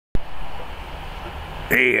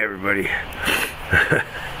Hey everybody.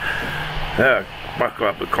 Buckle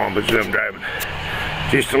up the compass that I'm driving.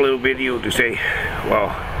 Just a little video to say, well,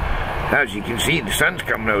 as you can see, the sun's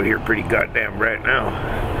coming out here pretty goddamn bright now.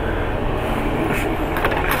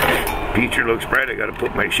 Future looks bright. I gotta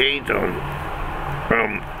put my shades on.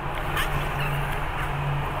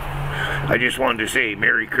 I just wanted to say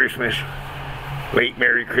Merry Christmas. Late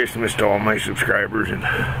Merry Christmas to all my subscribers, and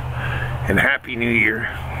Happy New Year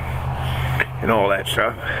and all that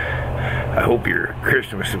stuff. I hope your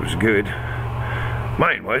Christmas was good.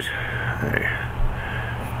 Mine was. I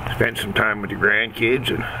spent some time with the grandkids,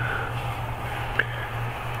 and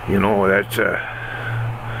you know, that's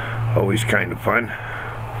always kind of fun.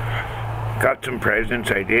 Got some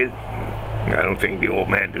presents, I did. I don't think the old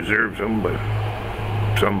man deserves them, but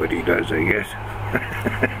somebody does, I guess.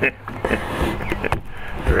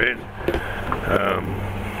 Right?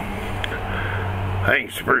 I think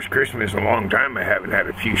it's the first Christmas in a long time I haven't had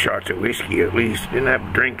a few shots of whiskey, at least. Didn't have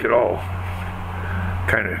a drink at all.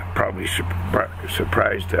 Kind of probably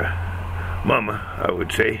surprised Mama, I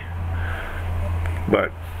would say.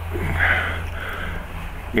 But,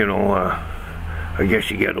 you know, I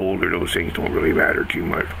guess you get older, those things don't really matter too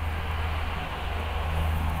much.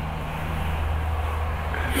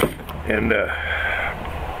 And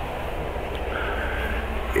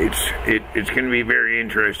it's going to be very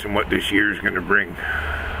interesting what this year is going to bring.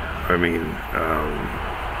 I mean,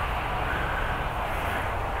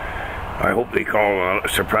 I hope they call a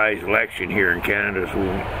surprise election here in Canada so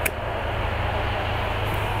we'll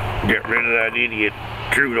get rid of that idiot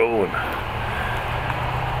Trudeau. And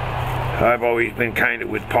I've always been kind of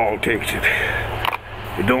with politics.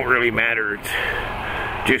 It don't really matter. It's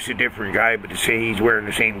just a different guy, but to say he's wearing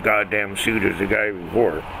the same goddamn suit as the guy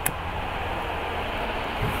before.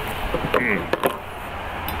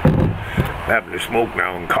 Having to smoke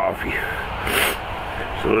now and coffee.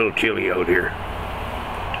 It's a little chilly out here.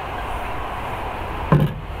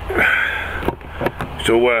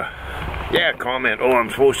 So, yeah, comment. Oh, I'm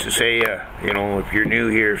supposed to say, you know, if you're new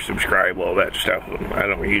here, subscribe, all that stuff. I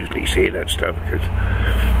don't usually say that stuff because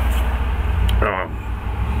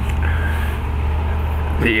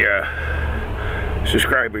the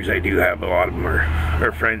subscribers I do have, a lot of them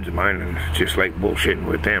are friends of mine, and it's just like bullshitting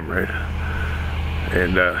with them, right?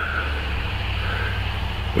 And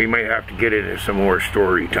we might have to get into some more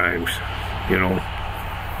story times, you know.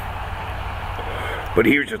 But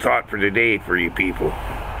here's a thought for the day for you people.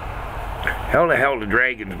 How the hell do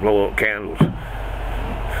dragons blow out candles?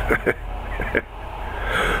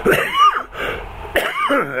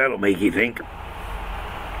 That'll make you think.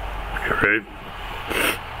 Right?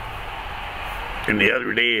 And the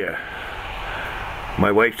other day,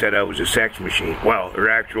 my wife said I was a sex machine. Well, her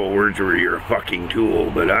actual words were, "You're a fucking tool,"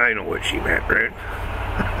 but I know what she meant, right?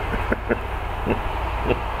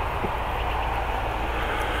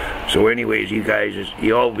 So anyways, you guys,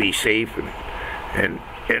 you all be safe and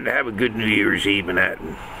have a good New Year's Eve and that,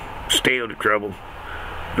 and stay out of trouble.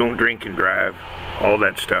 Don't drink and drive, all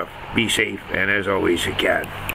that stuff. Be safe, and as always, a cat.